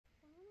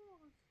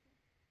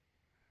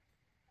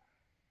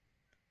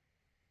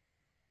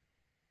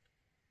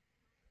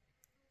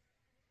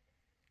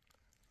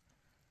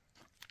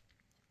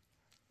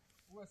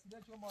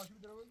وسیله چون ماشین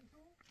داره بودی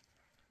تو؟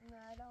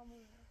 نه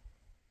رامون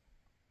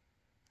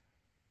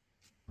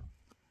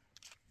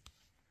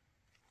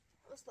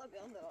استا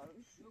بیان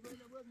دارم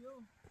بیو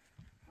بیو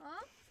ها؟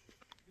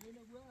 بیو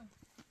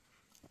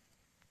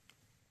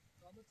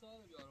دامه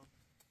ساله بیارم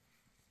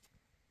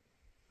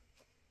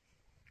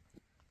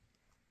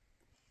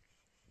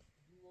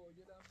بیو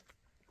گلم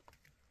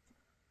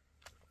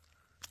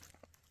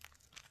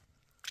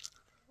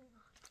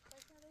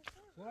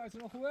سوغرا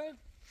ایتون خوبه؟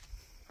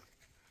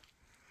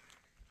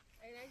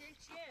 عینک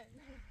چیه؟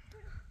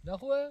 نه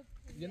خوبه؟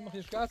 یه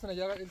مخیش که هستن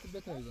اگر انت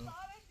بتونه بیزنم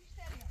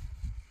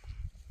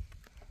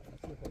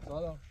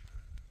سلام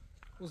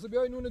واسه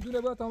بیای نون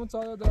دونه باید همون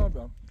ساله دارم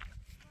بیام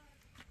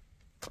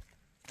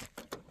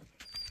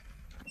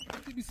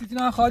بیسیتی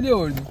نه خالی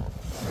آوردی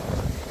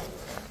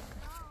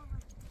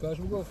کاش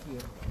میگفتی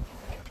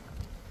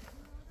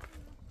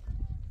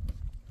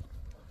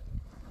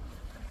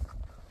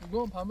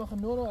میگم همه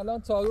خنون رو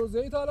الان چادر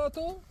زیت حالا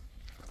تو؟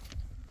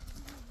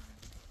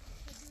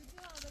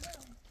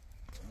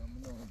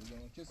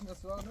 کسی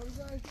نسراغ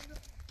نمیزنه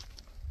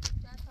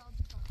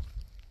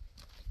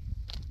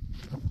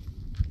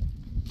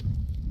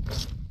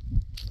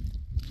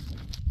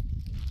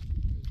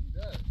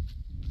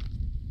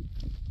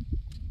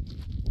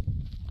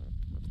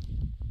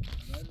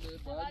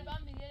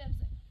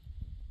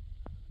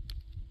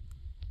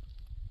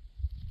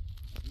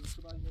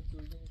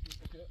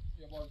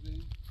یه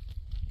بازی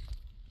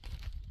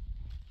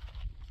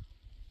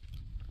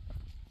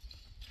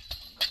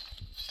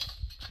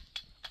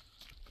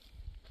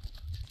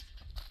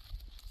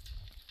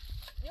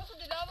یا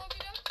خود لابا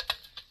بیرم؟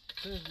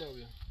 چه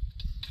لابی؟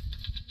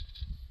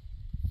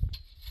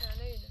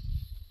 نه اینه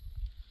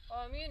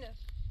آمینه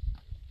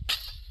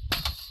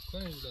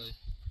کنه لابی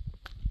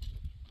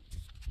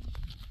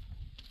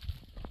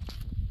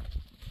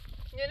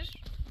یعنی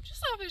چه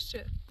صافش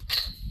چه؟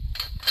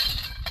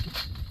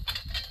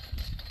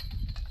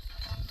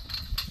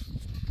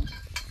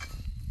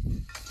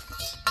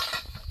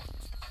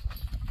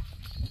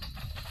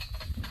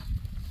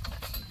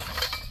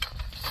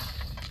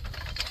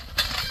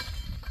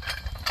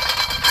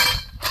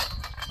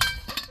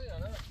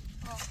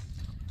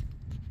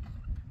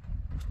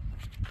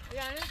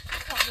 یعنی چه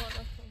سامان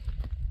هستم؟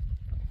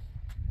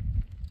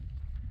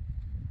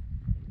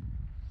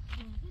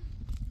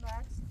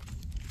 بس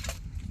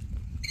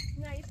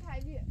نه یه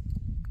پلیه یه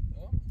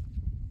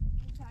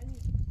پلیه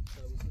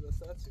شبوسی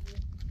دستت چی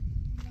بود؟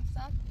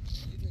 دستت؟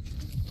 اینه که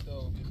بود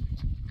داغی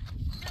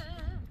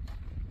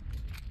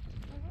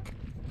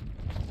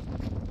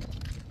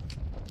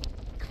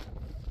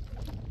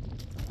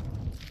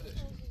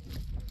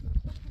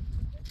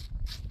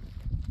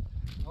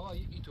آقا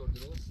اینطور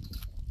درست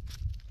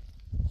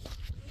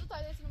دو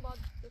تا دیتونو باید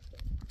داشته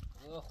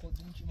خود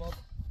این که ما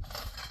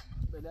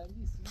بلد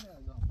نیستیم نه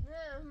الان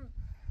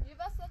نه یه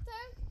وسطه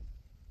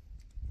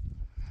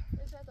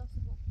یه شاید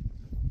آسیب بود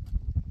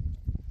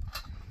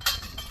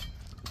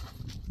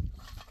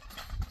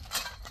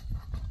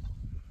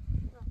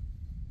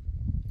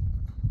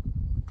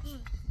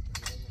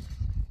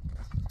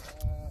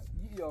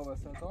یا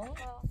وسط ها؟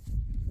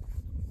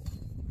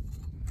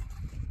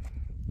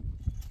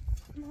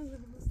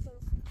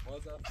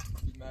 بازم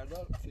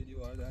فیلمردار خیلی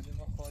واردنده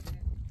ما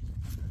خواهدیم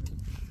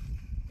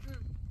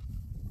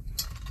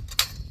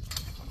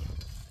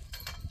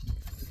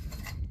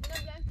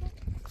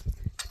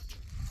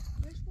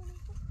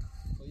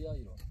یا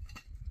ایران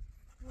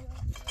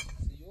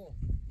سیو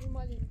این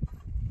مالی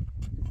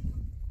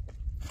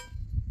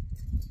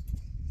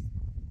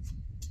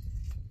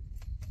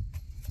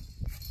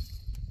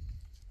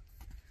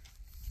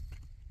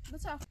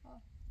بچرخ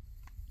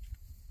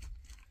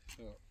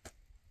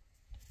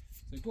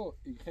سیکو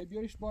خیلی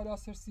بیاریش بالا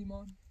سر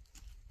سیمان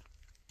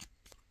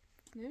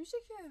نمیشه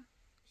که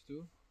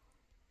چطور؟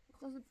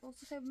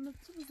 واسه خیلی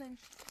متر بزنیش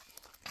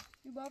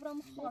یه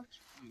بابرم خاک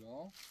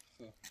یا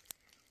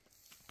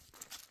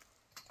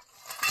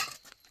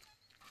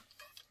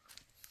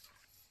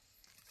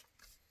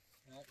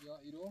یا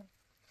ایرو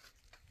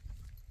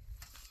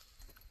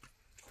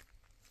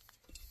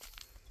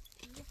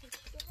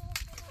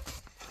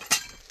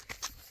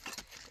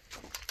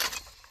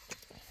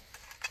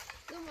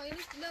ما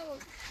اینش لبا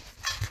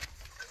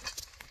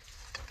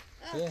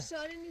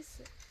فشاری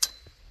نیست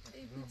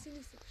ای بیتی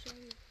نیست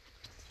فشاری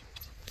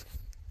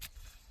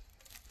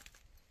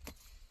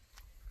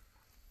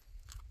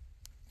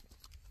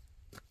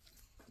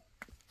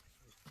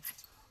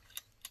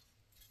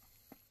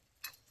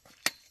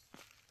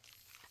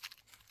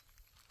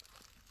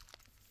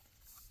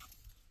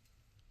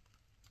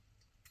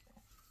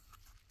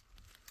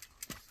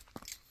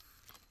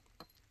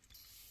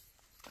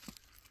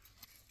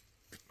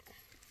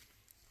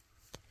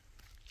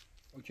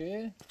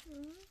اوکی؟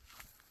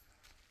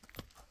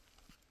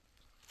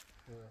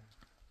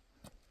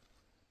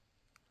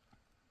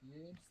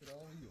 یه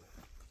سراغیو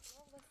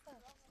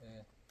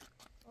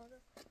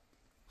آره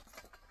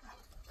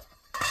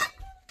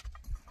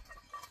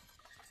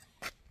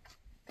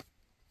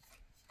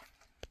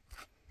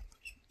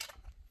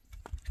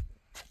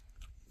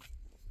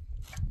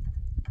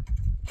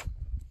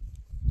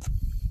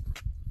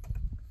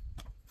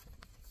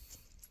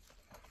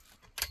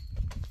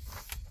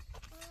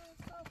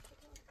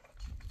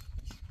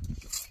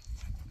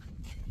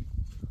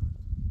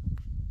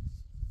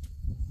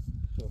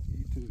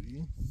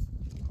بگیریم.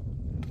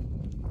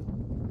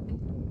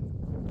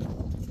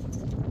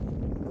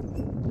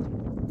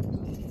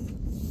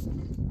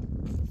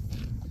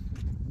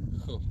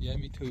 خب یه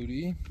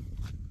میتوری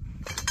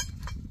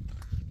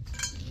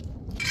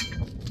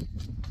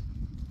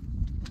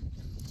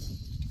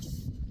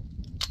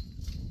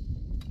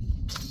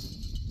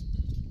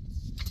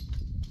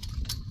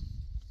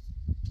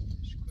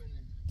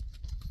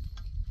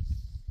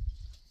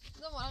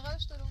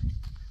مراقبش دارم.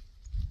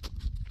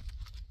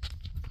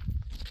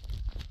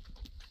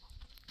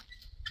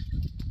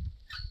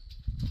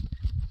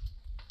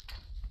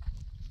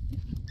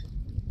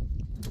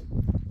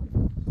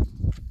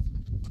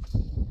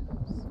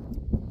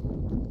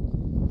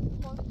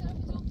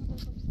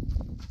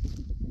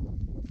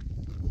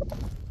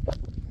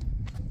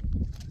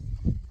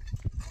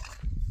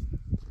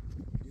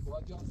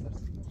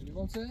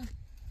 Você?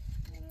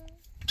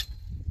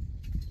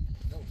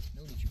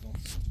 Não liczy go.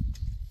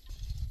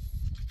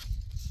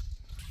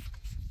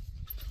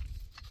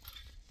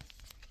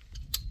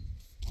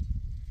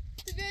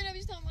 Ty بیایی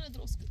رویش تمامانه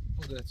درست کن.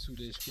 خودت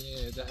سودش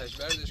کنی دهش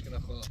بردش کنه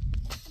خواه.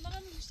 من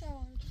هم بیشتر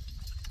وارد.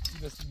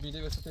 بس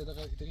بیله بس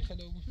تدقی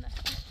خیلی بود. نه.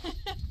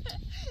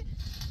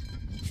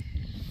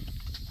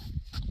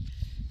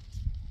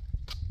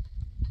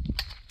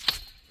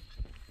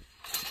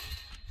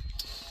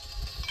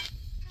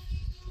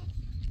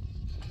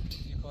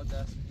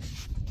 دست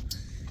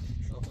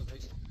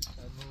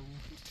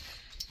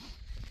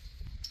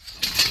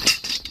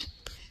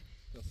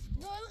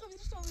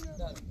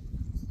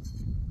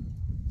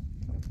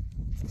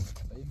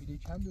یه میله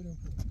کم داریم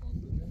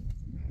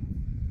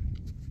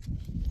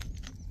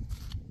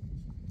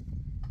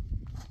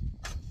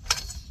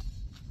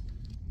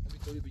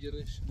همینطوری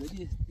بگیرش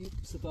بدی این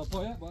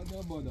ستاپایه باید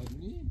برم بالا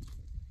دونی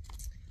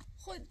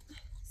خود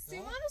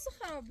سیمان رو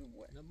خراب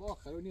ببوه نه با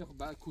خراب نیه خب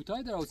بعد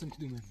کوتاه در آسم که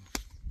دومه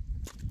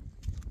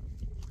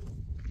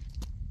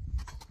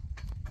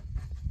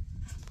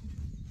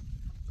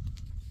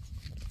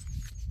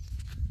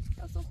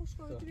اصلا خوش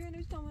کنه تو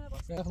بیانویش تمامه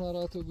راست نخ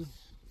ناراتو بود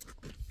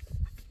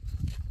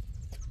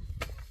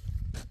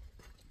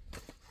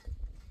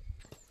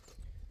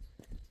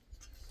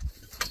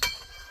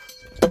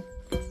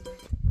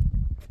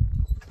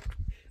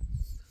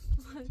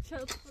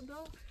شاید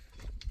خدا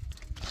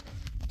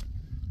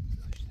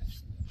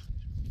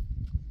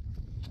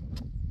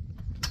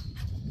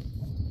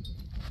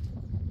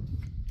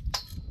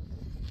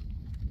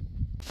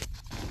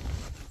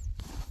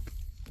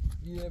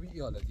یه بی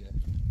یالا دیگه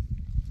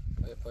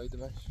ای فایده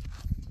باش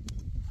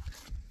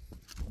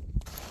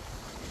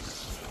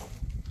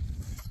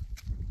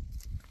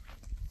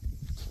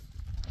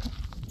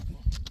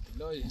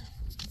لای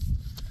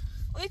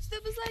o içte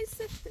bize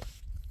hissetti.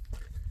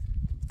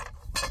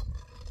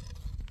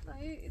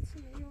 Ay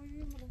içine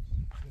yoyuyum bunu.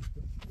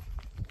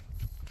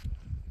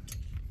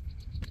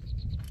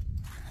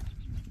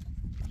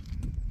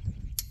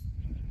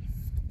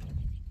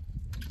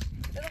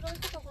 Era como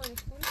que tá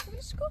falando?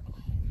 Frisco?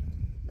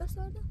 Da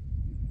sorda?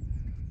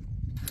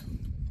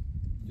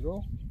 Giro?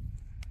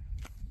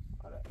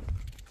 Ora.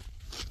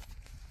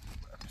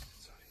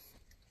 Sorry.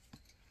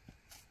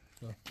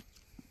 No.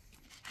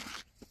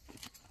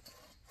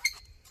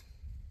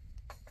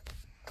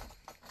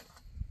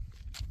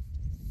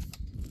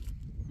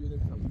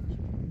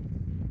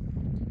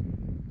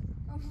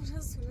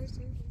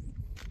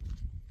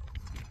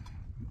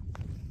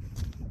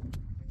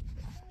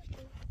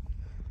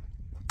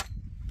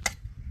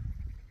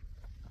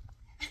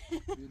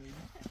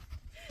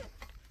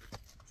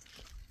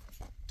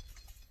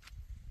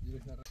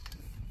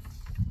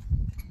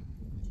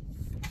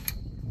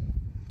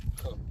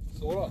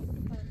 سورا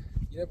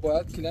اینه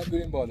باید کلم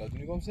بریم بالا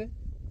دونی گمسه؟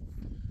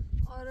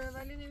 آره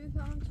ولی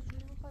نمیفهمم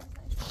چجوری میخواد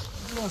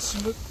زنش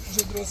ماشین رو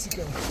جا درستی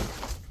کنم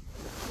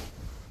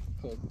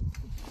خب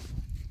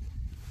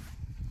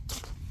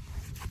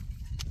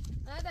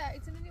نه در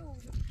ایتونه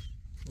نیمونجا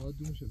باید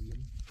دونشه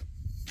بگیریم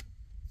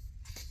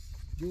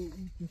جو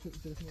این میشه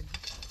تلفن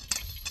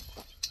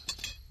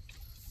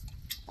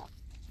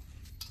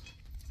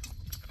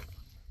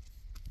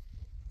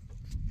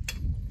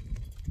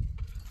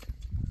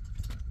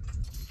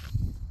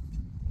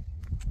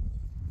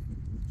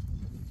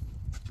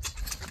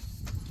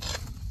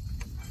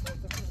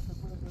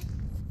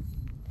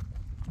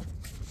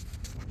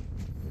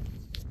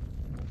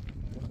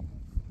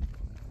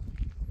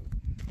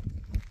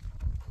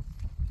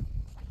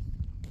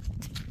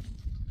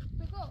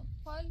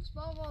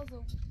با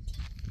بازو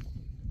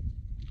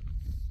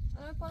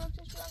انا پانم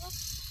چش برقم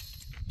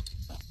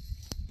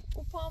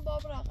او پام با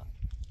برقم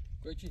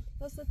گوی چی؟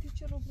 دستا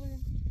تیچه رو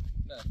برویم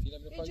نه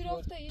تیلم رو یه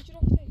جرافته یه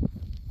جرافته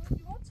اون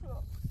دیوار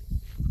چرا؟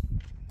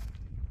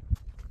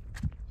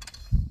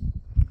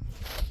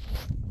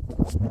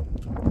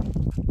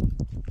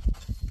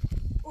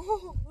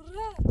 اوه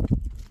ره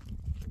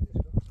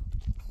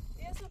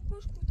یه اصلا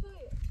پاش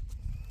کوتاهه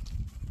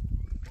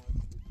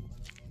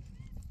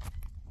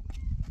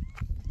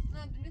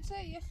نه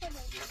دونیته یه خیلی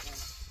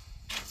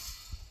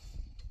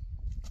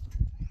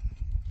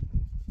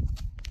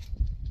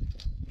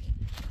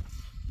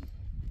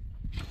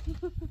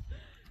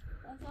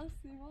اصلا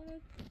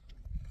سیمانت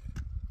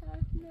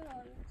حرف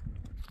نراره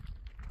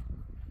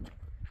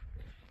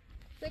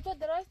سکو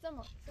دراش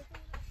زمان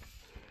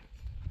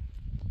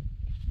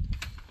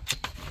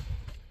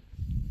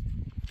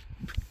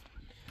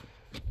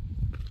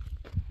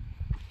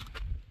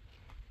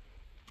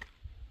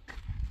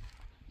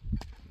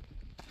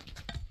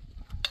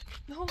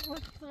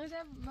خیلی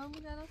من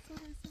بود الان سو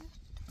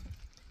رسیده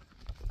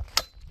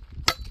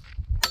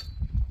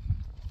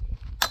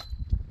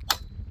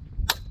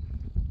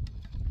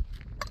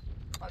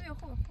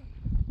خوبه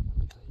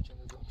اینجا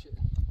نظام که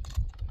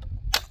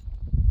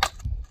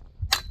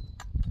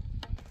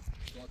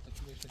باید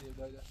تکی بشتری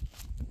دایده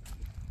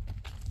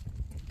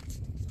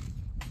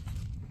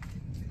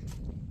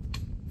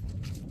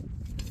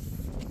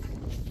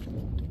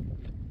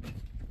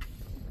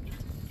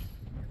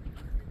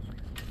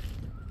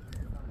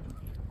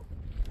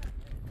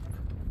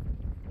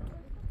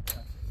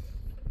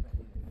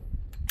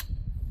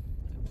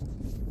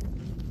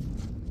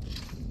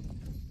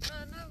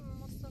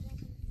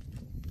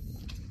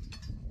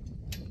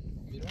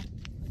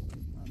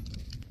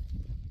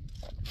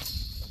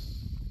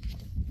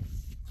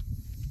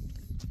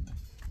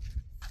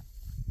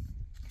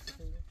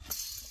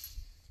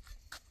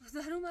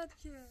در اومد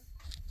که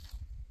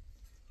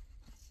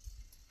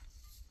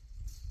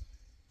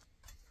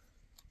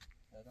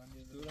دورم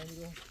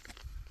میرو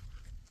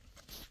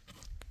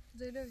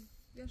زیلوی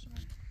بیا شما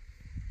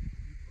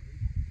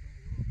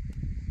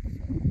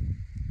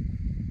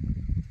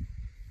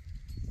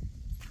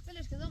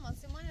بلش که زمان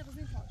سیمانی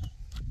غزی پاش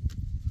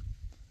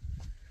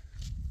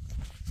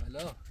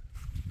بلا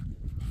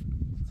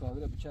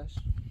صابره بکش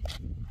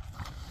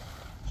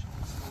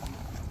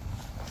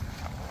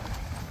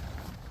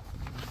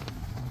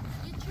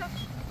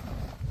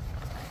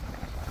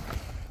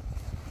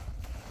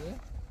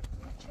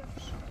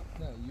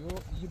نه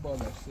یه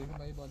بالاش سیگه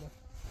من یه بالا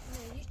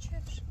نه یه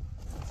چفش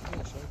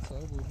نه شاید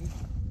ساره بردی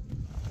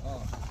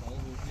ساره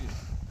بردی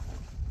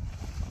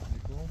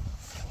دیکن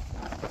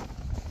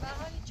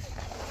برای یه چفش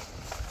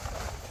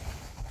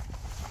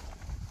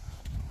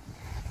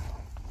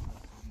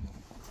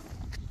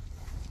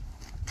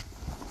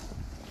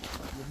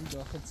یه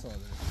داخل ساره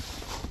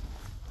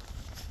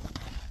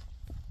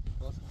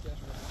باز کش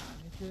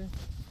اینه که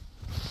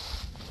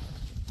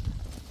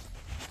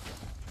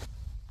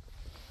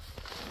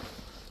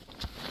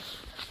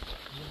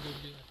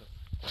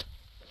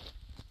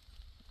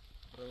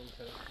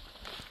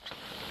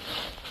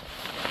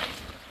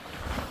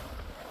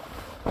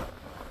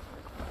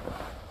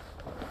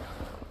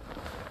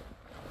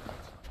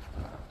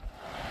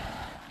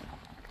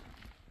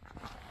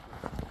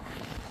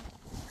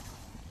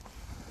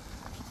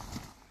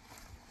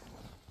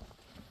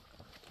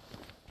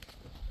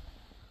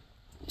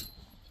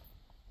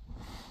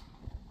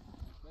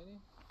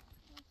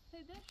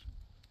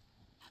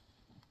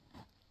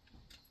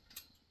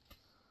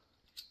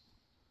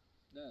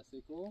نه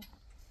سیکو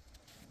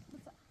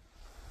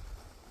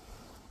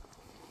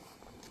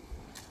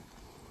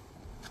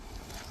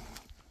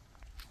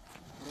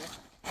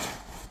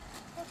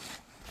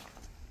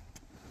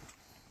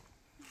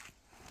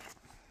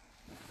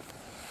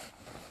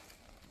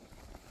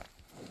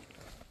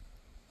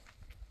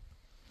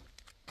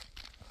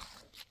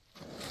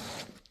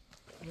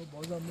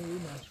بازم نوی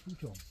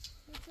مشکوکم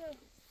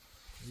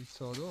هیچ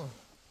ساده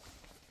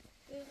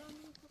دقیقا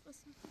میگه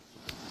قسم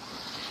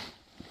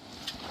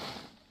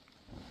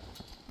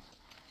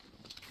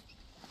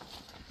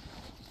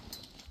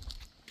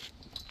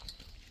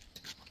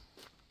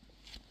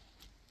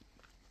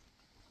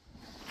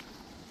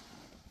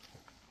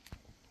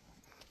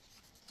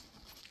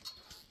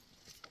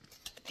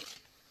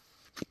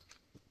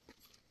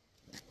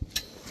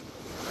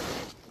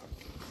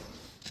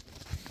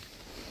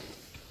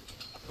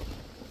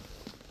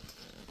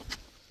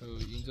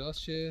اینجاست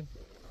چه؟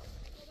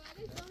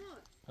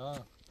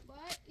 ها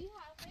باید این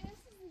حلقه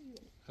هستی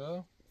دیگه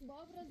ها؟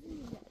 باب رازی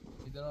میگه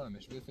این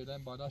دارمش به فعلا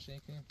بالاش این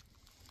کنیم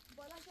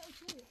بالاش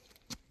اوکیه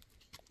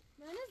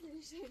من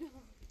نزدیش اینا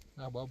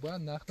نه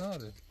باید نخ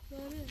ناره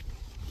داره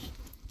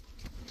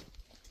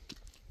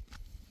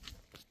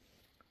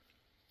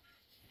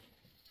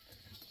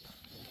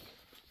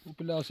او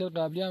پلاسر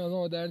قبلی هم از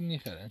اون درد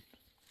میخرن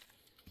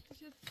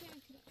شد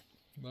چند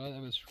بعد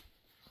عوض شد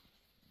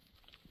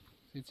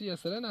سیتی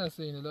اصلا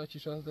نسته اینه لا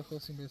چیشات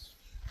دخواستیم بس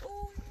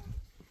اوه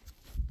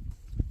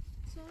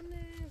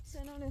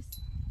سنان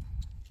است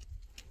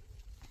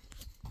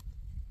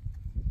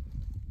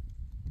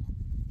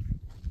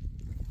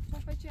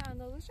چه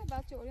اندازه شد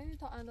بعد چه اولی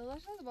تا اندازه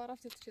شد با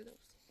رفتی تو چه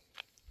درست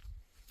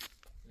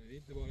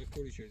این دوباره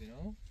کوری شدین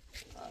ها؟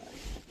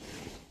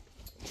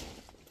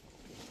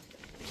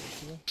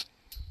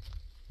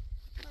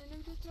 من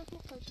نمیتونم ترک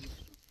مخواهی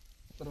شد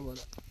برو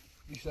بالا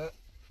بیشتر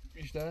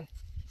بیشتر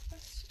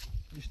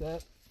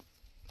بیشتر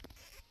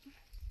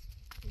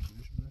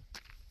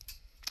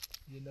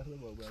یه نخل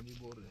با بندی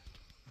بره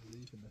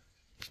ضعیف نه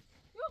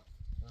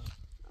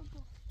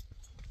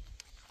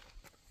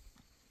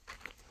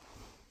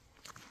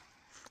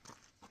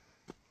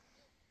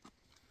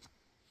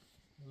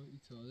این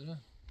ساده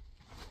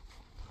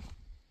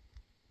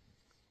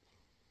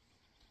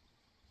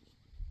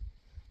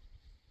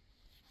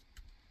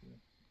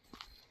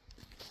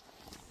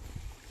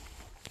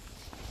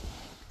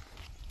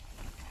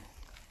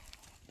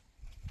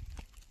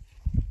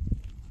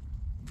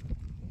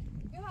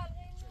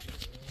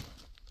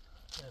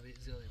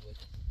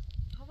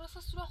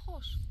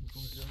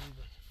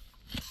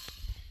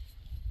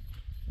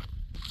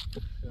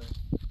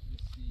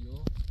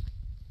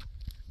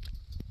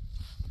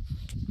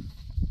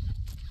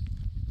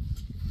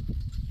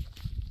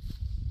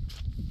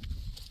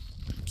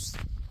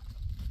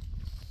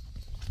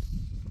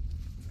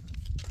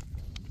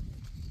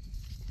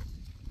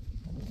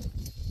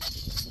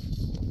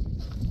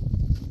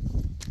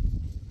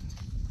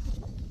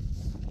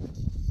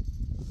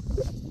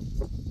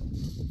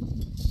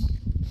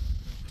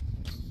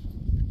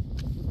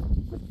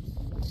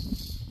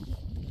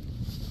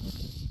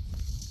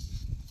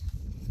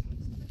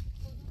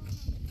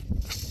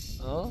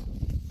ها؟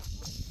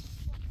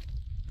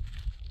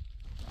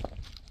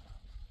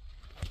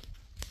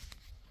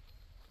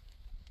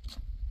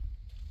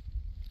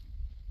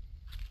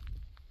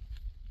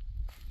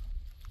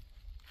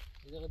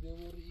 یه دقیقه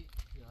ببری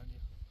یعنی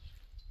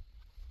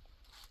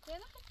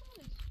خیلی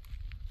خیلی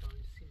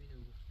تانسی می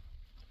نبود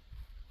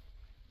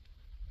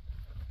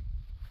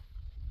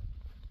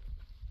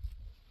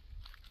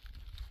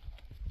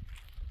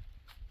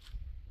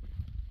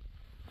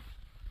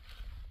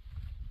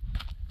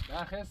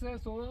نخسته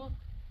سونا؟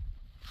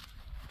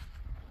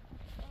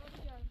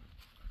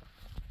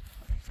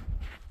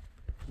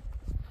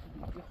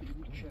 یه خیلی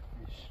بود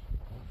کفش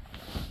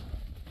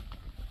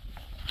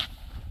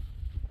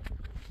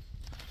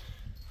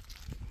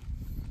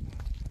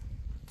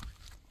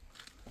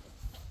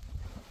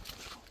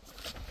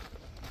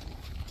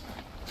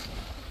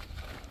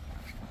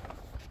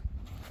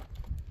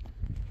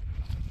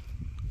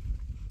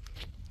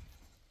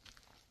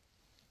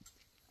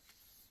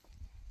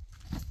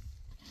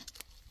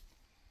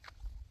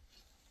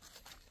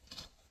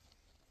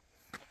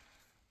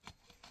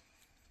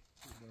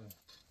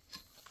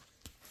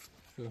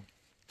شو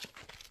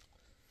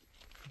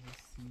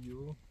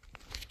سیو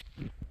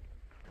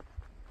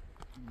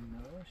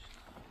ایناش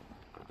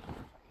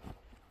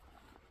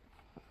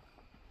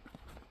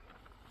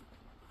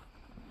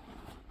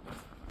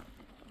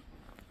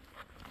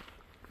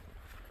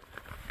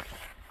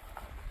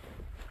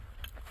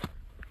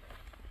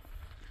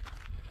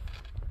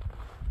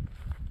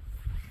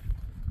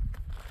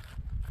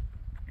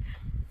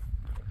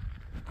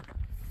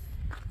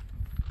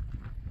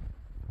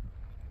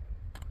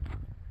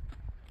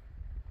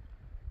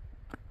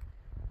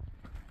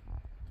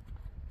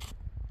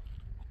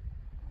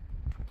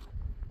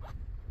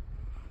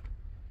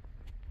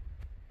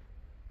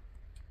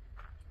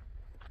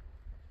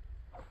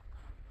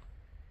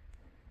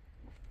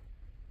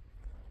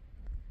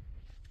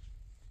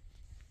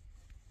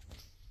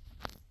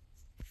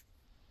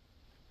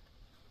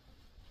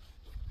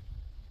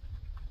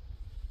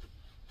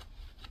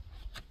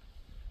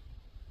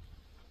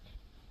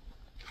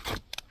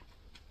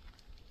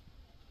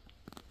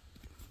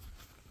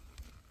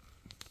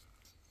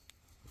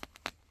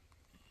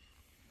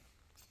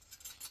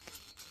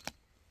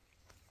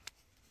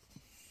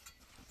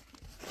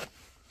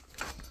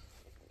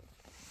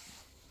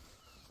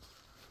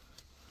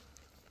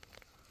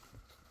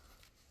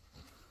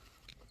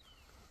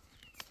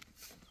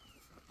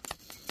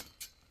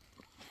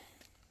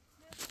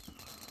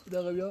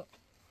دقیقه بیا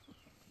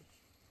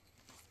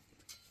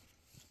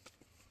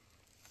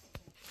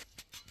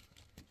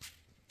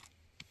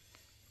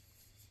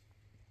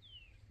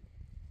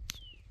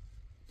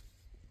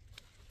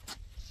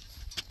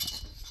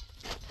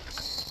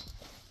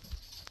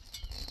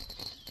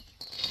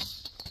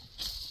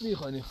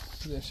میخوانی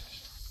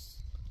زشش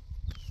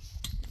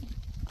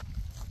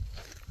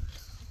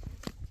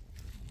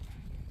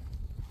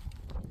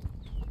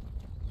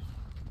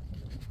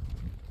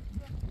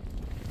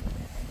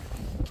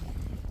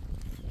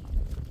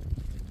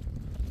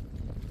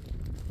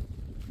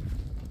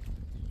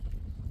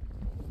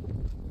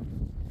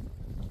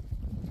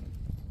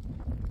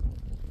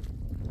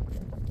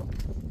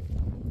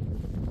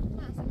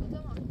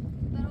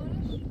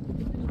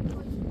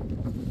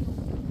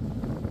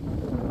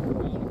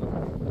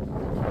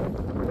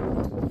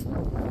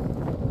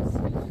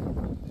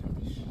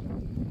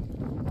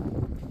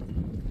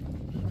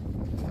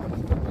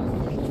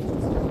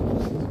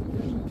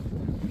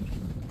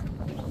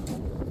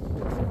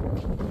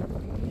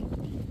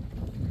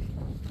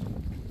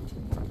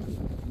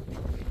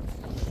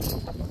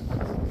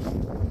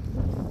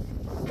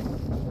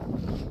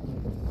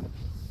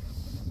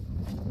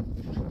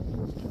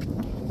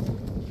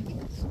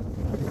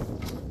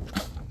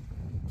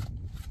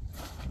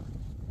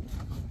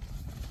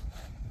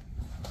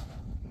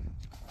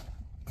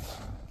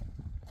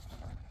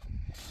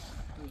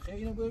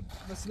اینو به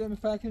وسیله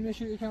میفرکی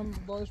میشه یکم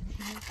باش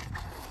بشینی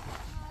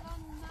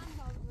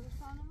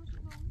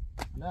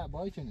نه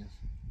بایی که نیست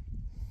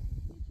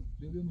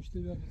بیا مشته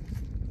بیا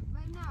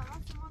ولی نه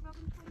وقتی ما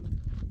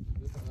بکنیم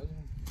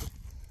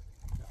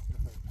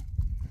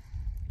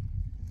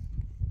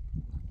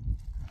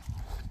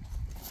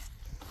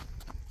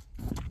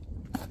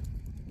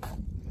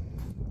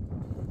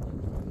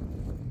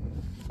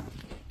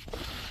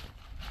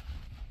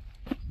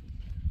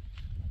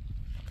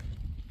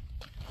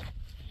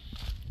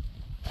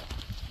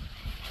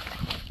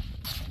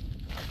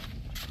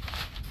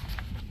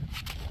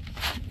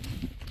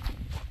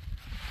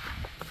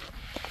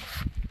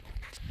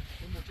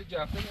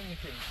جفته نمی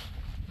خیلی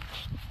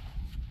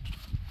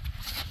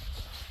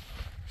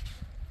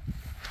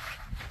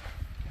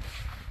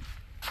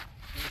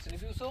میتونی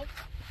بیوسو؟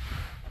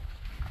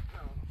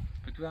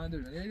 پتو هم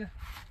داریم نیده؟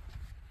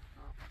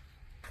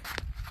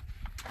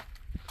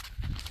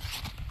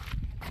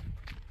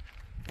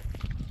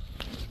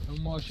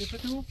 اون ماشه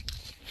پتو؟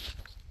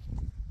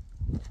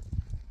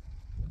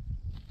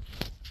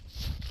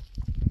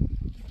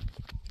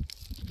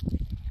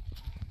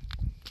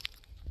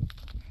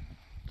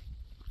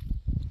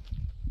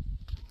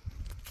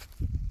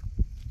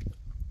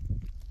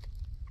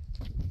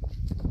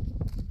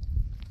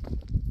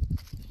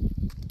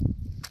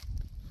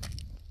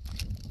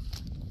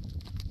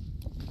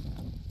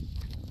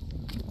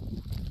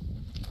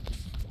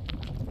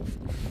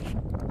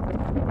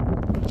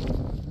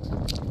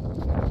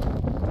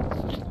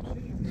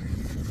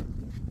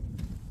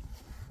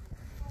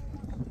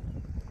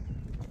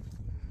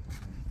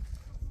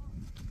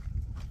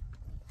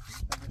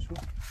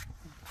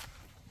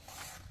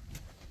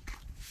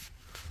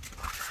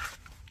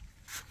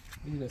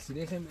 این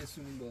وسیله خیلی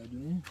بسونیم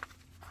بایدونیم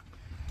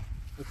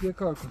باید یه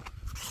کار کن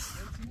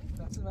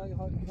تحصیل برای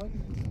حال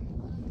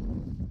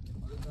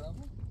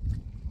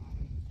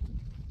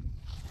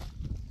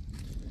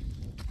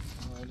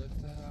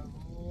حالت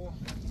هوا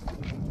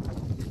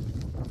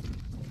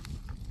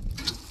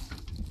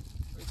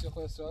باید یه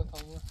خود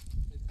استراحت همون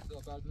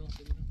بردونم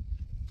شدیم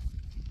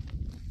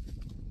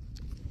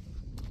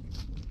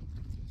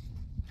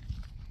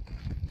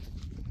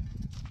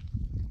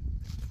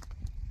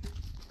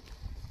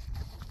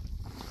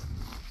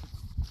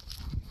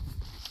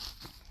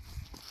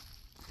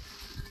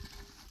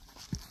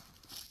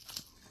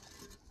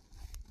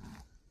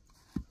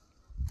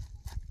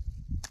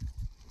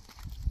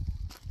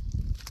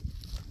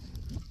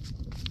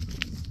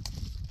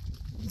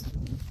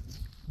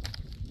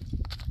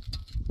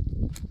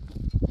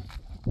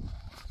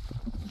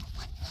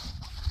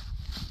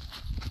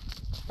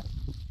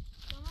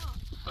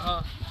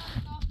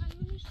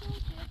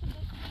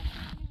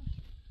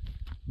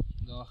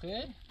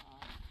داخل؟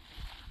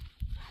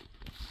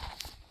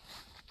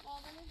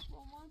 قابلش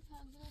با ما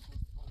پنجره خود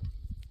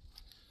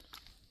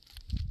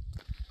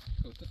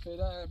گفته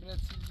فعلا بینت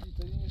چیزی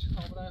تا اینش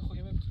کامرای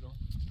خویی میتونم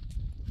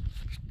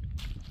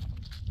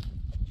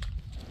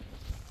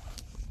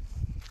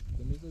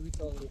دمیزو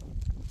بیتاغ رو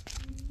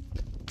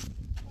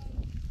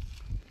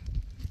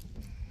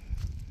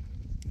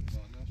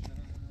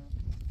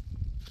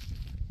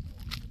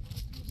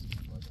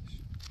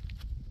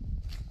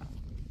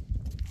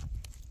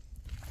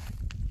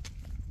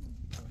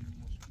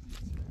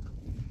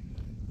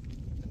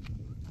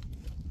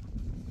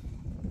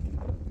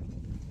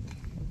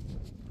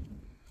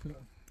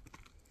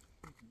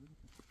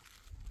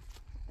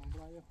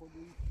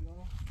خودی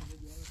یا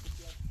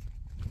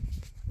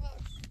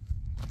باش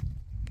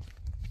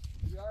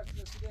یا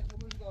چیزی که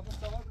خودش داخل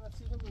سواد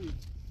نصیب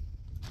بود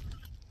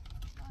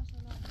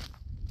ماشاءالله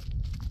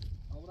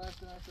آورا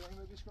استراحت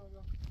کنیم بگیش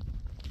کنم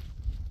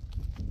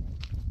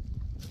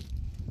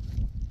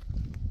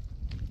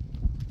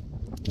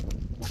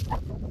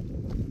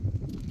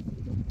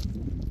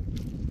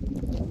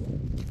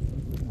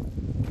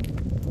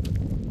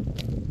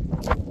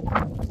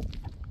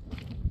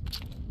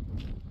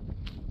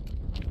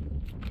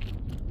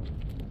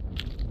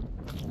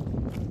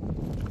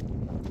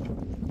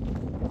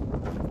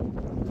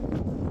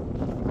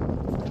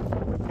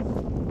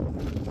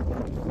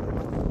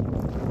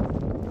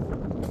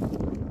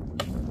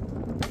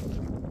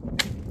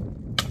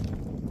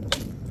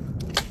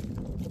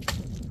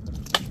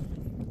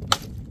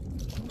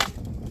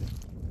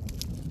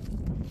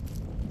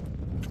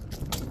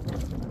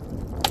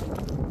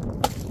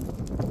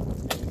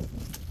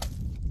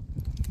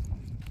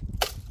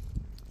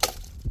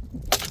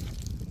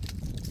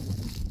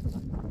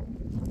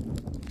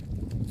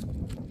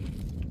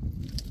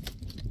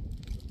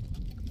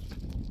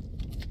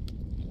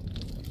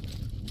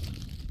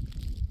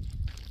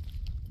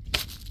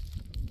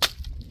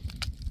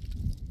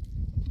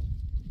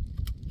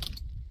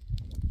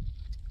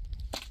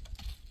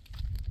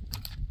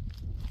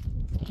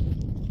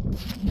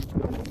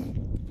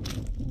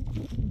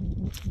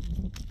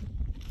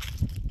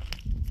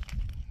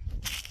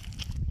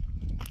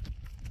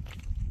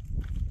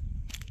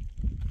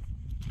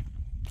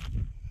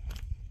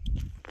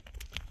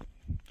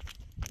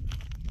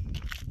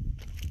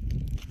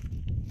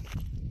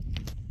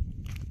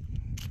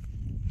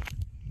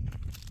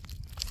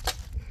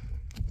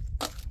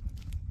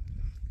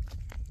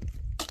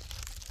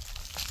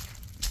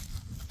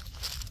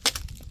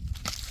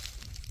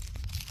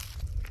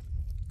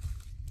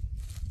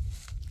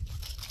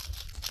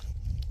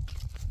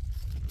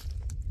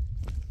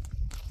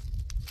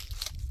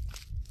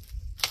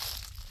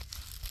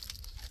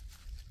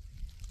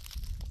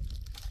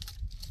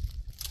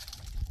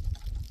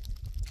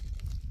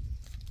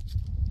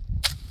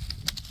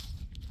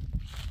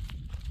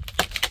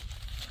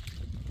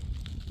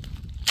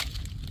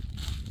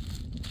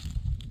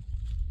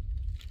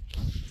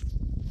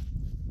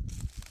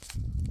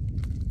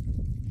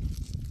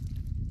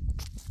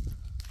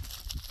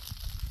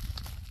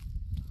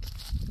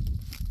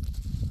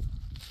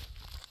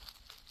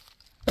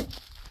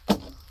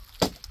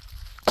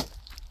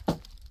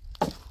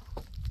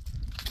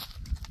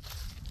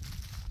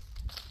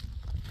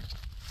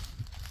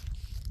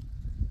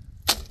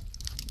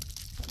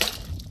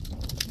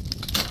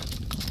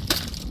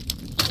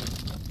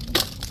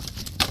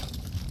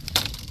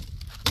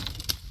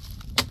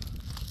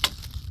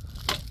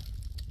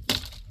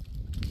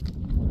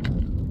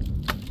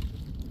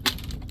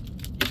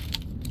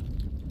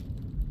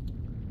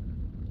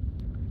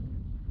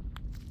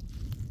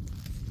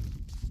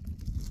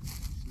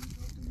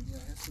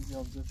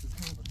Yavuz'a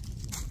çıkmıyor mu?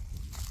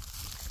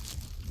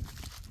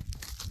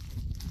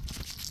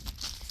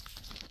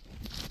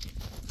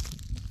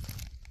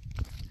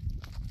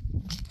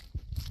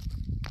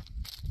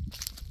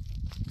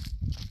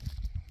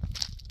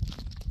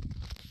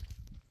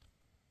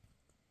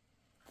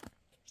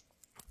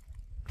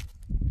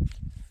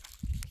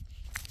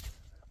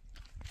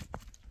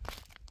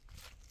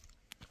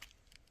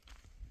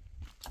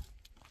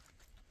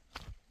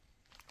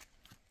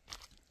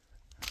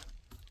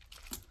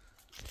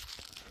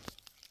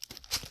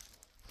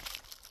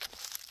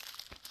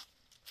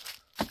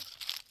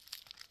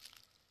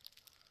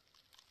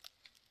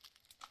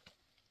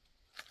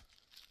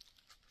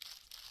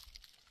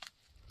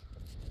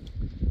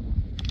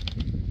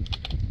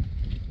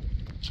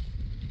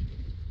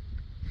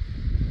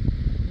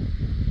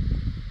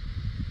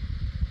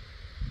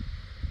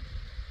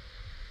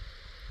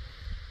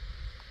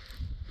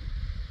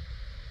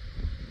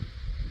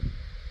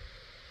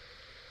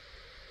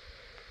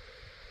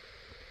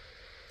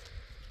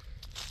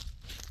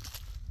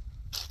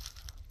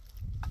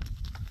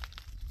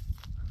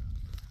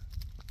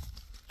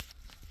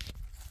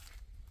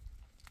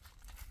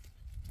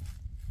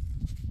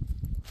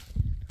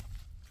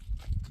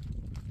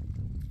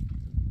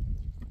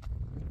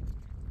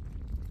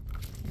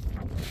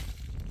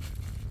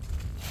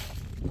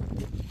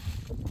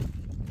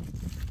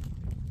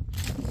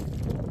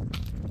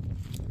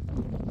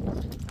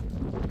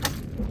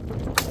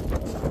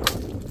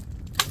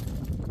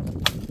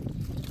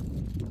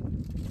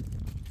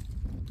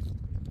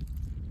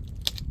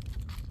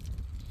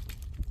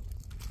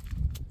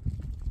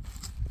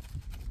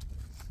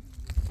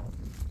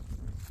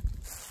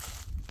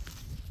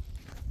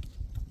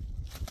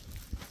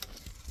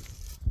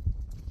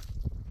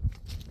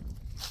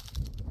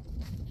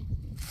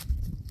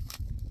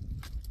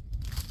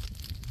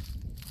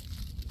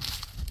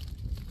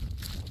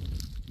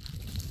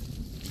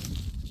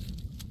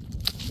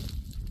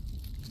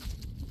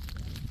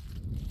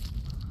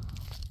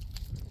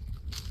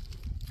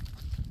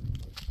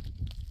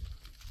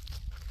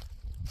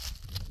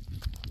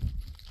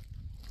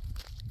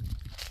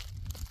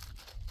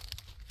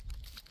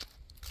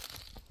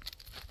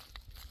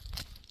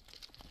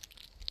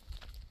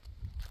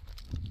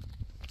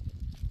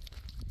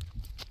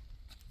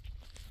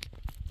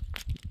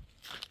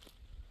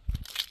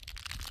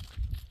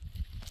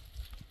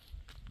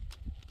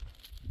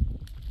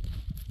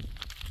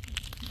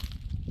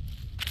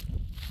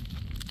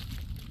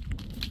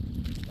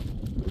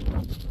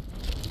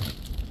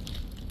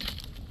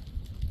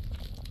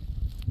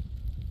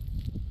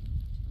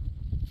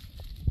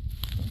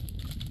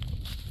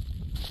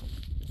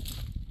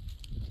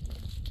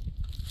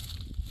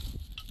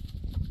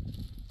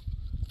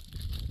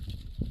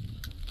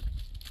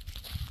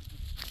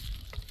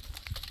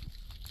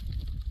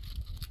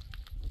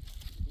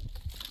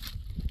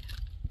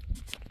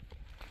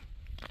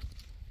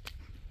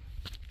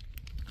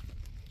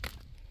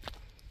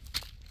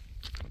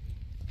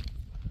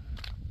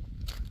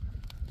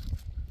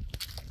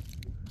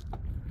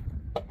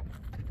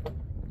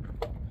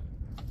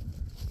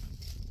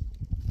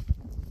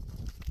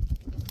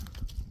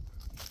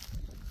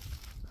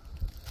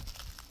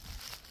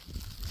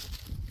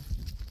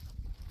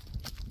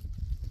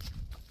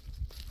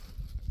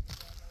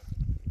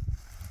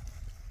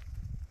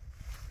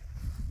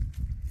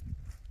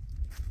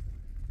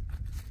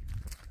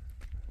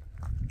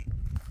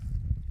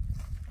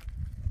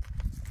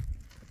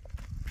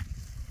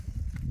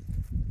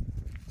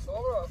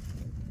 Soghara,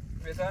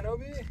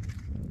 بزنابی؟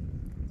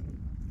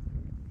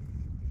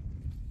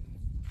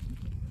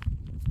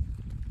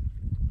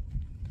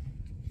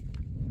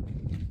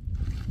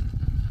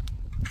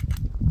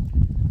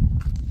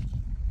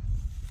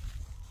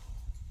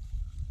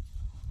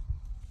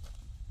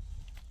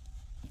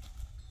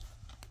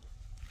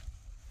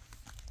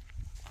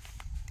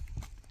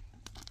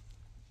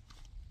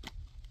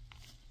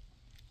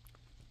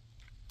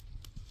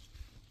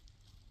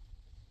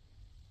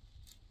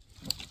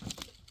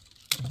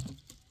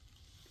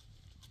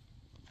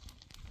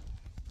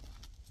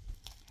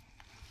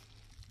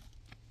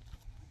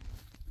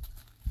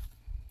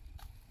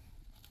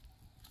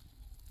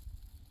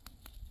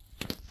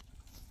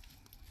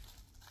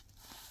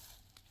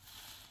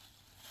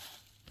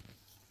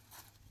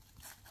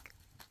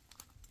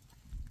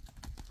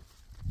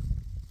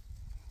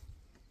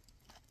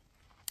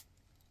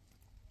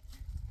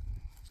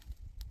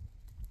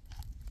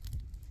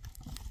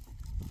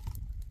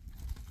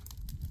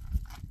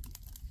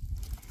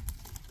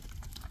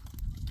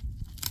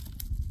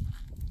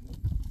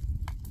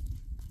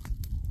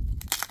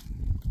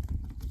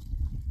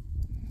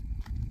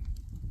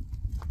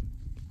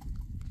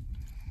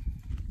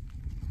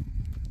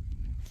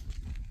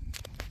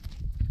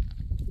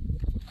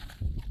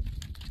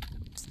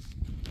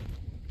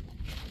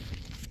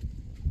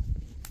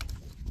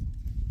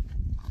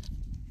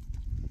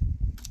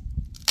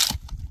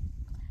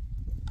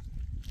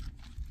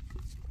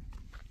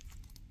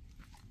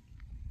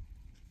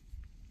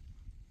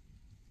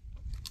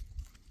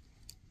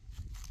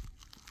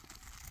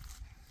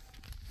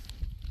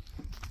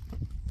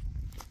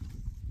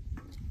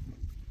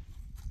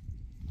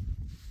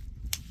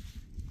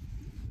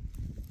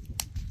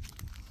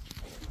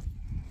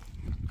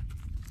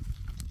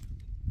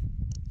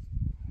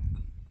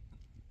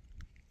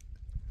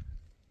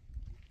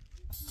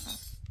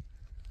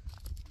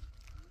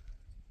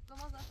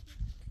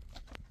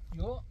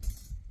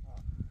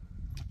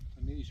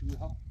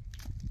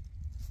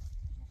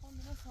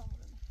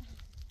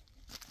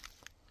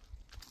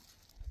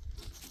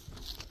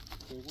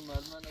 خورگون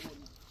مردم من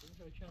نبود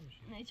این کم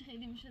میشه نه چه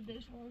خیلی میشه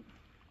درش ما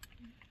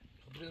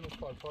بریم از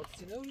کار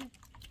فاکسی نوری نه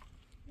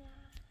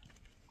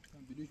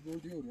من بلیش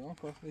بردی اوری ها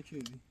کار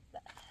نکردی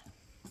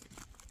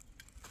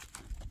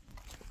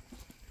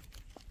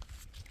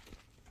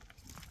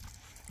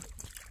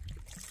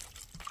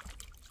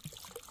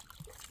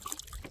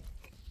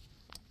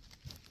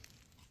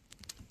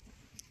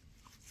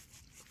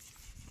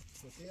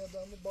یه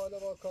دامو بالا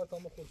با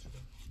کارتامو خود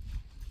شدم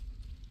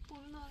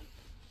اون نه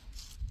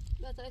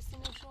بهتر استیم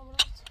شما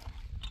رفت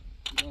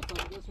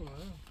دست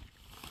اون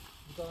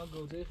میتونم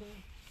گوزه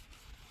خیلی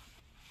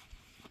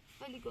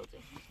ولی گوزه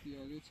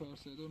بیاری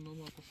 432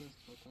 9 پس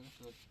استفاده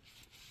شد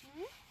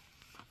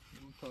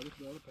اون تاریخ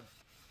داره پس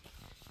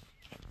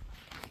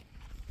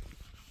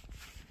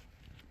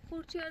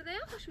خورچرده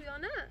یا خوشو یا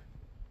نه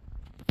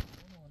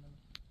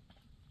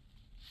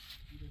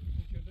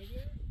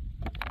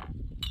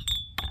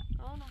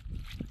آنا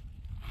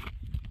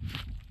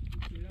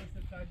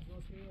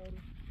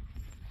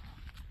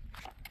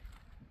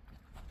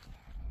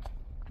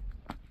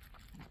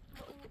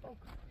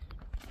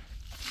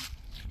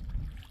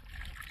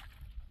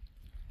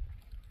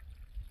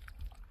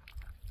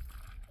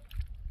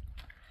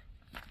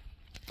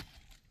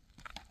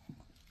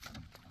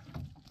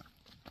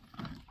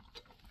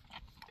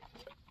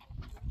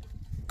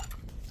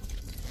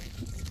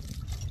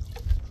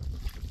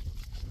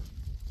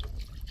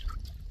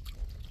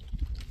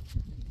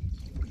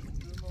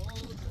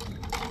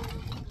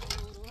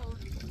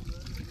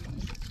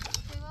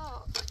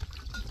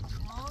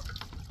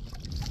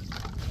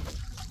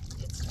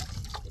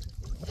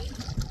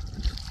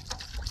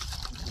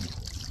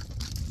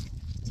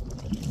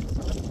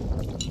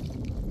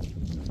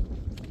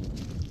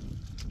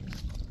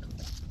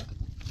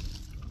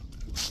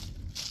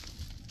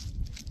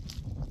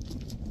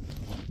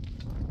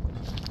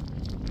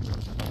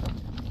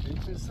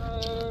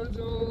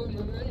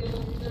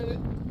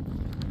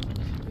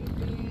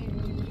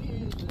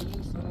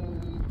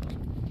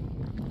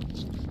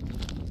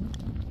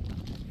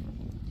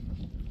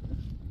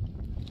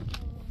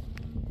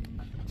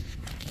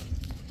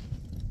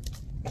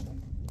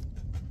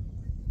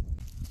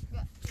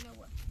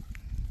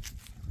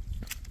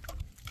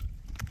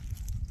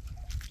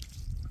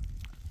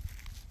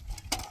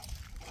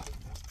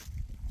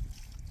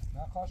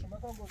خواهش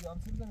مکن گوزی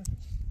هم سیب زنید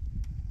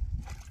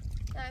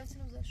نه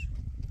میتونم زش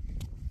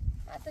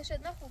حتی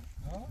شد نخوب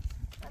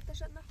حتی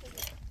شد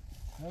نخوبه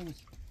نه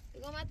بچی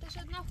بگم حتی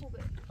شد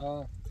نخوبه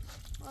آه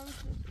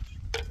میتونم زش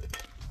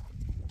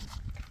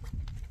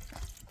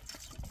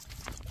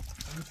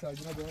این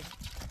سرگینا باید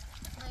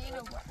نه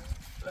اینو باید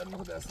لرمه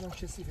خود اصلا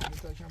کسی فکر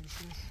میتونه کم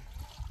بشونش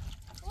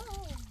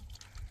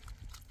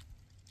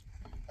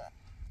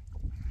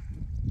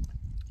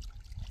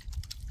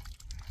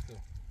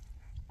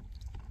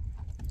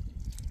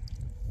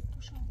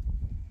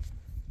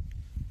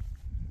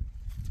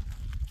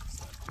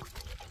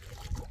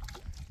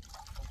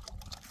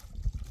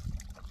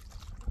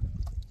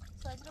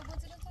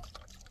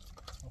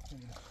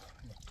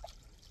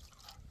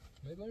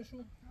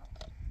میبانشون؟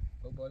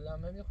 با بالا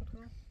هم نمیخود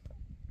کنم؟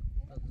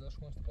 داشت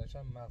کنست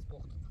قشن مغز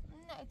پخت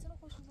نه ایتونو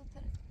خوش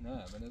بزرگتره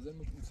نه به نظر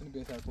میتونی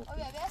بهتر پخت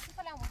بیا بیا اصلا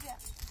فلمو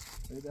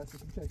بیا بیا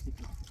دستش میچشتی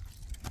کنم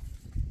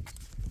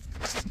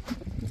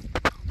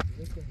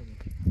درست کن کنم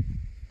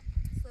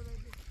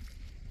سببی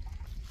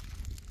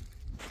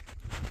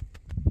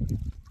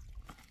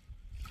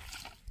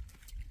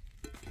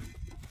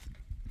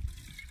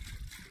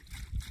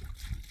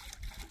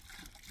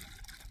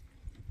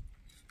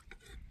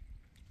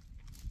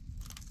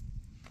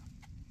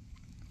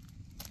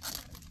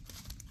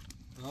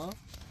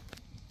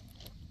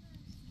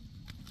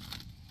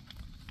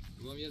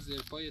دوام یه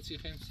زرپا یه چی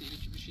خیلی سیری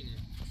که بشینه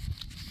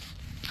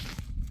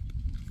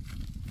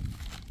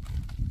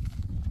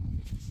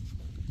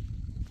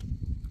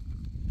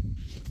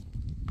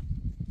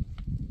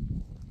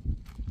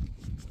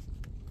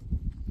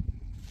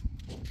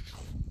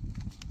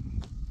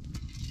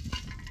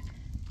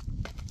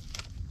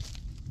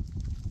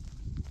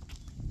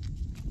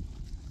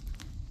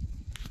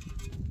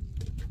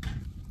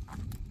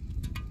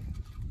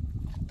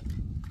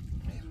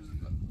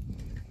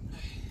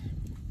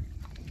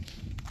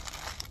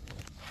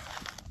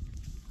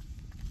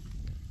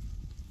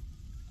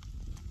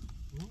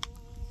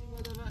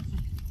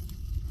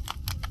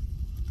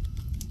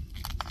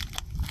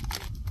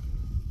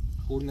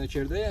خور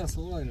نکرده یا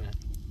اصلا اینو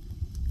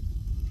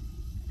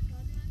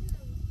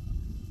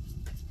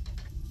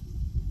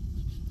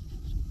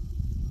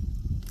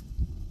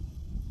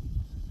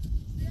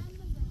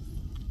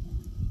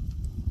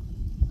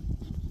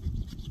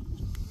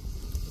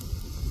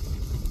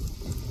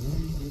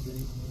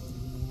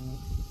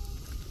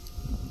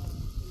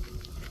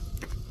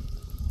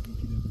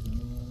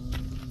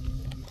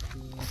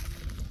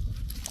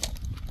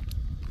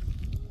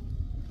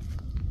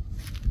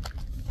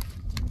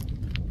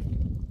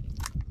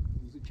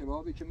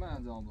کبابی که من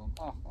انجام دادم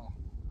آه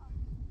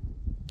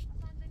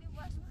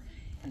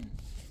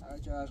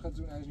هرچه عشقت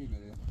زونش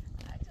میبره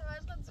هرچه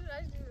عشقت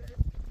زونش میبره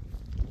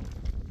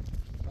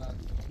بعد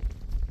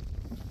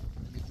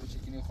میتونه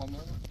چکی سینه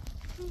خانم.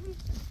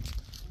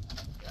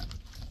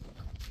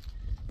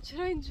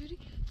 چرا اینجوری؟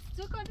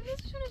 تو کاری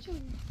نیستشونه چون؟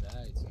 نه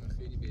ایتونه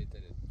خیلی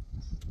بهتره.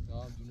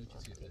 نه هم دونه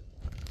کسی خیلی.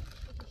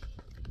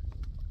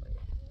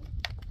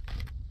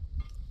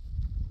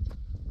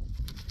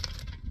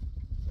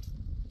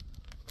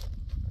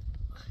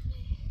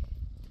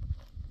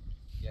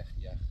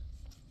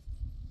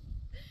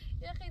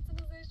 یخ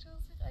ایتونه زیشون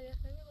سیخ ایخ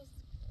نمیخوست.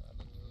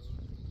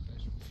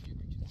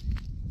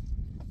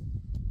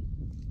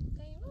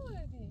 قیمه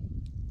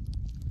آردی؟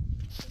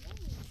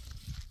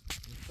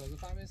 تازه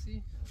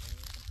فهمیسی؟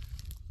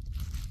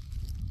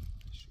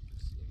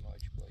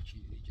 ماک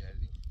باکی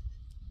کردی.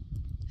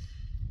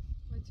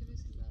 ماچی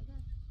بسی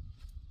زدن.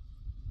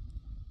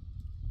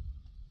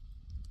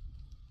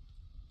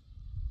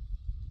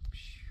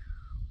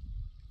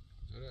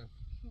 زوره؟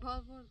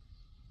 بال برد.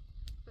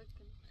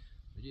 بکنی.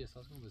 بگی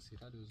احساس کنم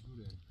بسیخه رو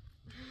زوره.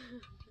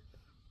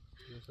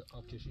 یه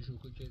آب کشی شو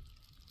کن که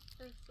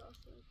احساس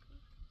بکن.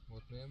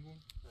 مطمئن بون؟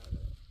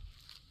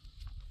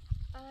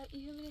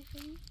 ایه بله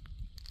خیلی؟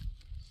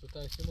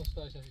 ستایشی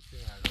مستایش هستی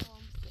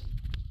مردم.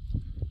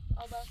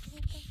 آب اصلا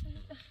مستایشی.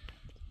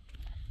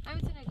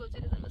 همیتونه گوجه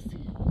دادم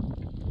بسی.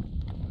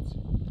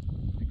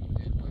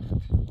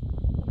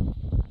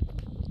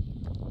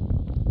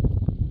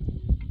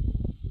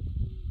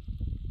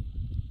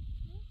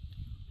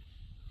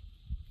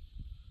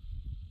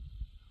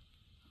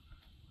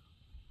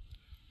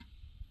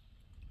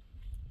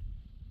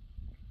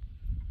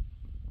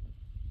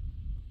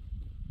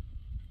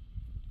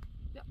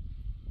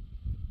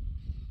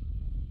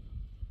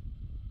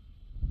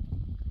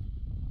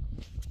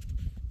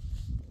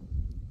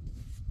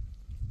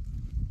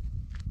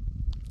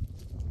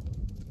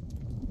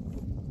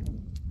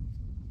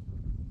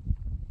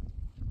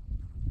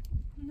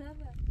 نه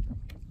به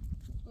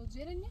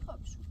گوجه رو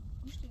نیخوابشون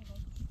گوشت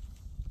نیخوابشون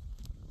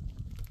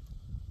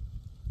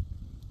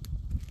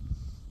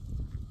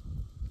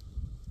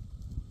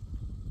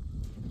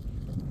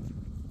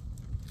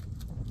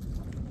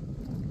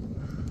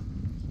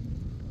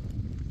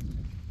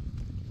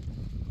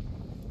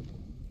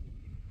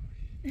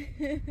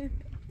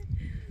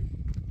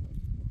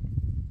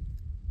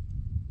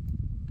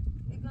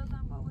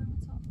ایگازم باور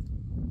میتاب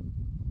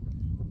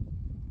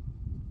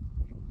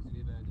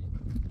زیری بعدی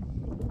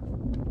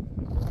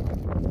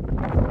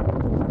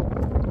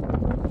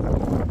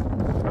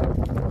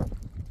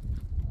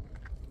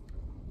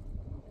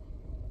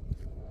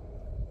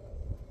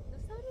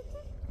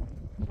نسارته؟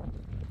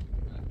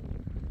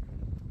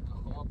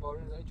 خواه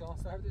بارون زایی جان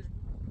سردش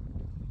بود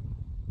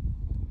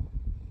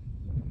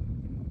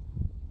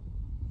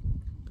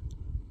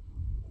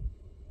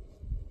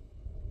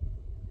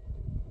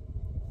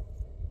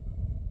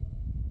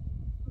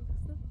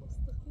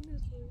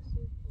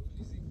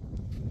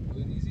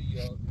نیزی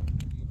یا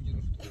دیگه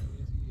رو شد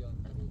نیزی یا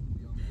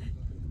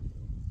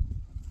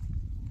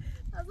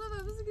از آن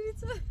ببوز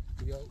گریتو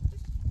یا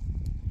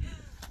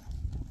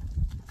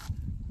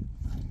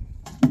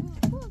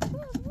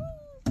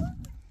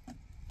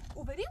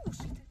او بریم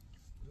موشیده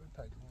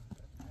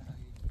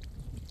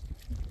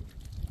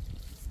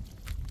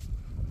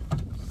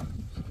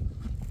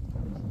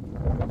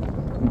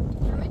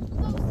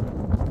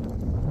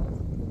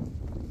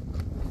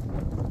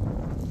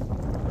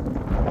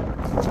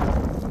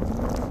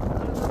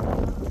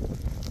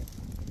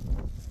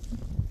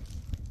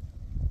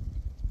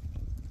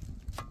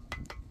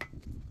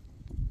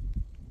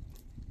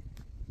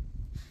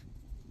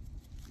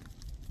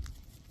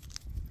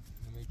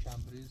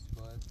کمبریز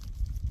باید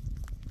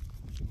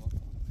شما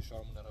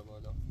فشارمون رو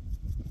بالا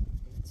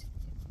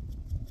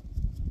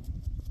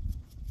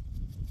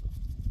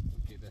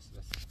اوکی بس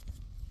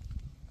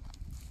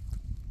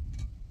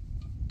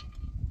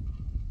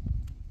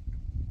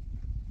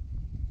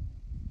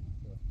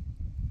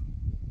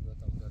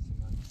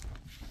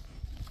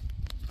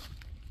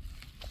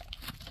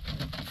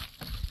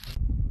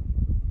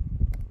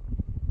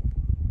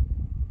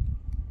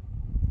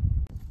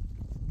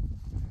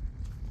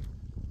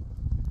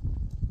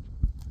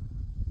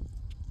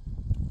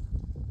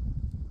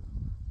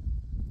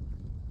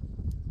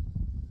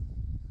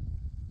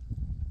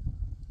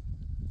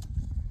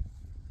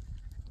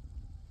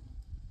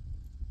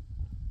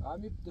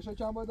همین داشته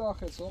کم باید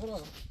آخر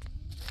صغرا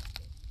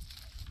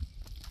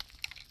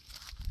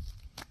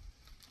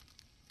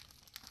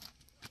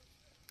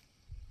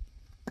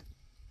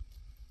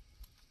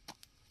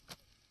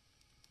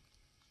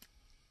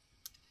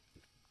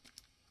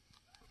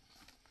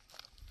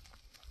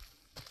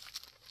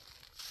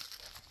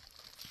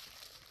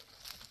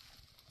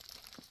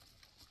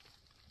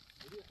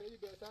خیلی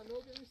بهتر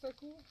نو بمیسته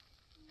کو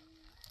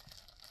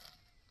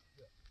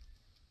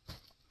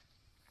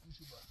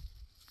میشو باید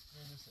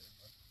نمیسته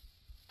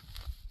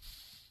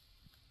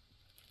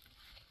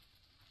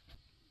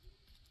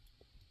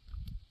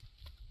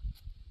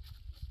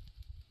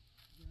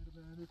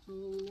در تو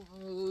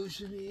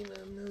عاشقی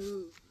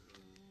ممنون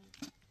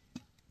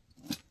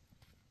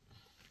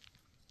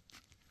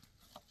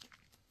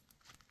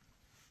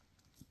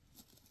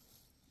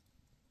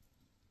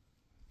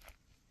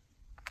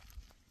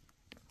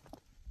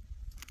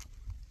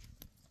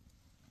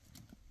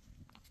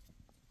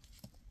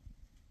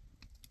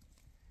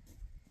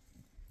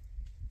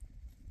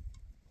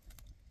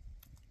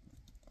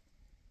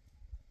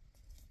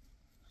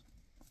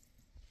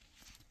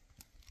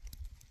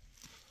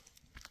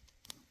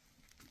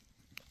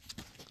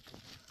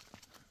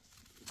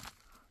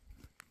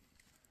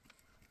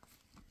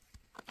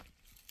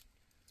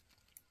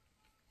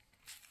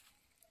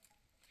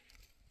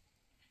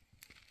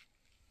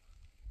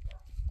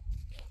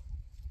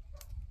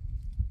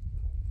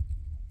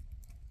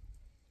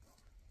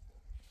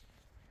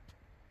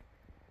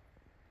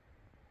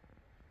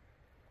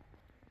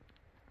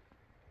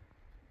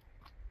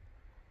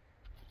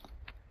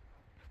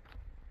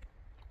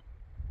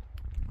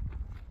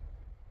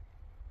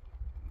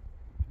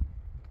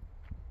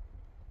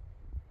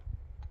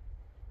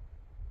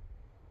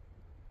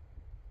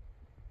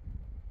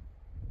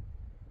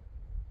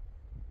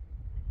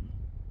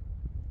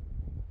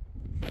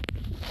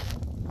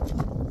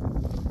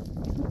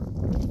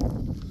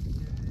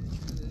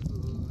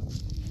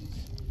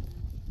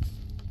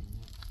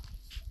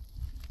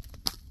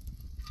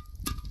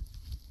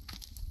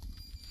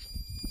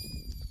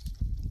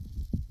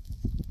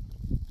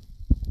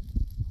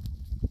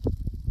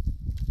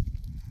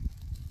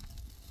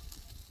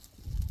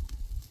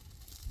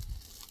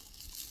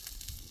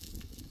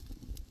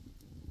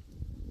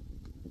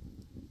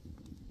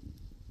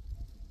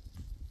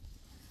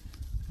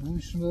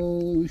گوش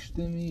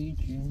داشتمی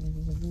که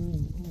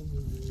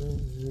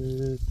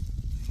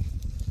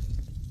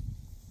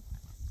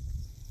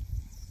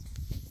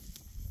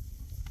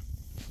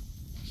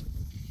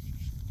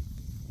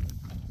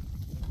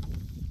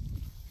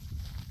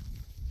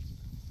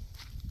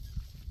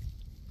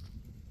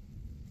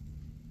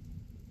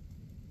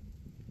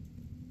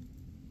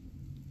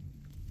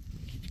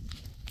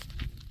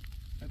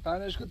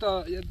پنج که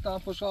تا یه تا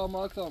پشا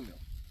ماک تا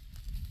میام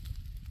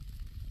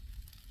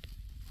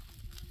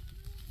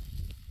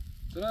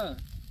چرا؟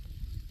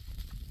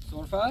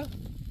 سرفه؟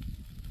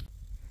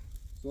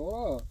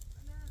 زهرا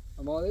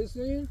آماده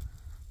ایستین؟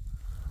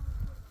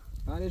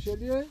 پنج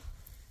شدیه؟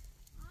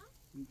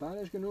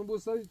 پنج که نون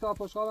بوسته تا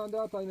پشا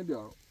بنده تا اینو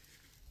بیارم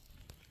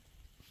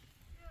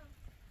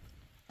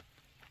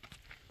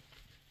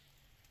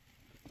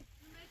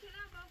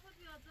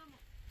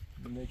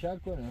نکر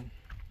کنم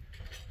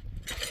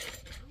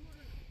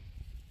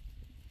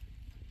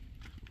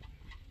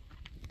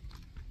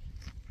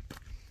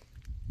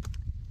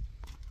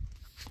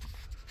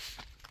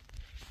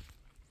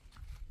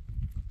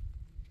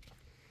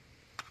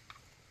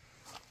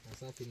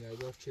مثلا فیلم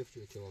نگاه چف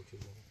جوی که واقعی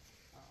بود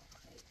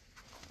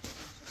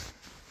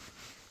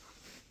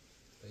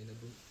اینه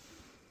بود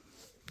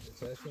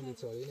چهش کن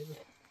بیتاره اینه بود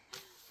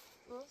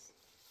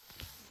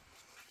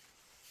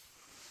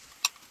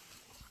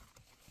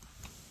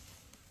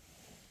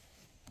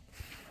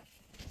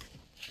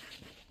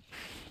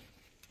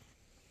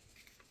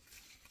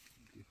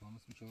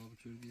دیفانس میشه آبو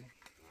کردیه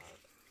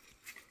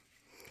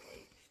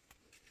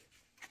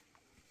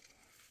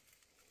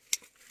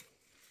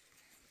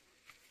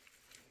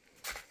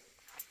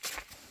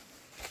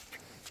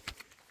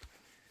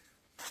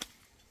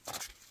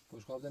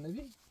خوش خواب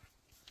نبی؟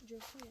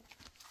 جفویه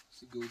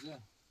سی گوزه؟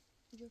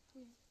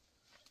 جفویه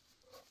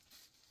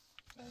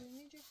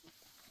برمی جفویه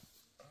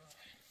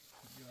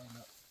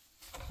جانا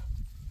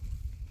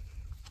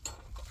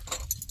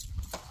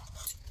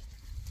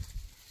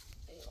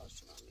ای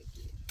آشنا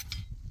میگیر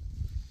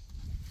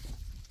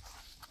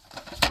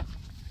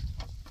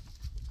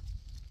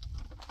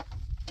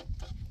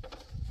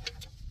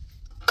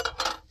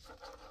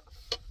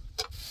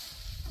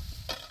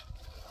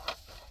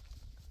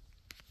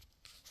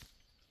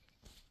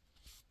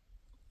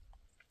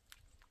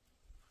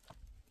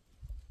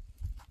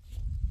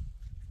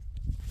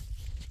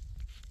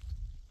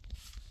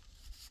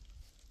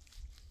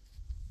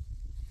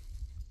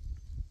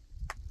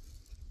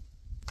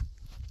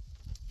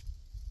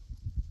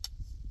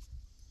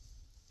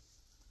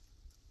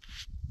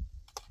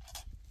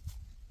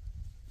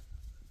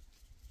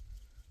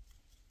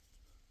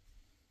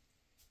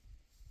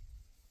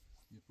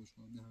یه خوش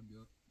خواب هم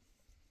بیار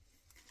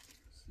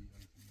سی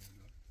آیتون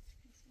بیار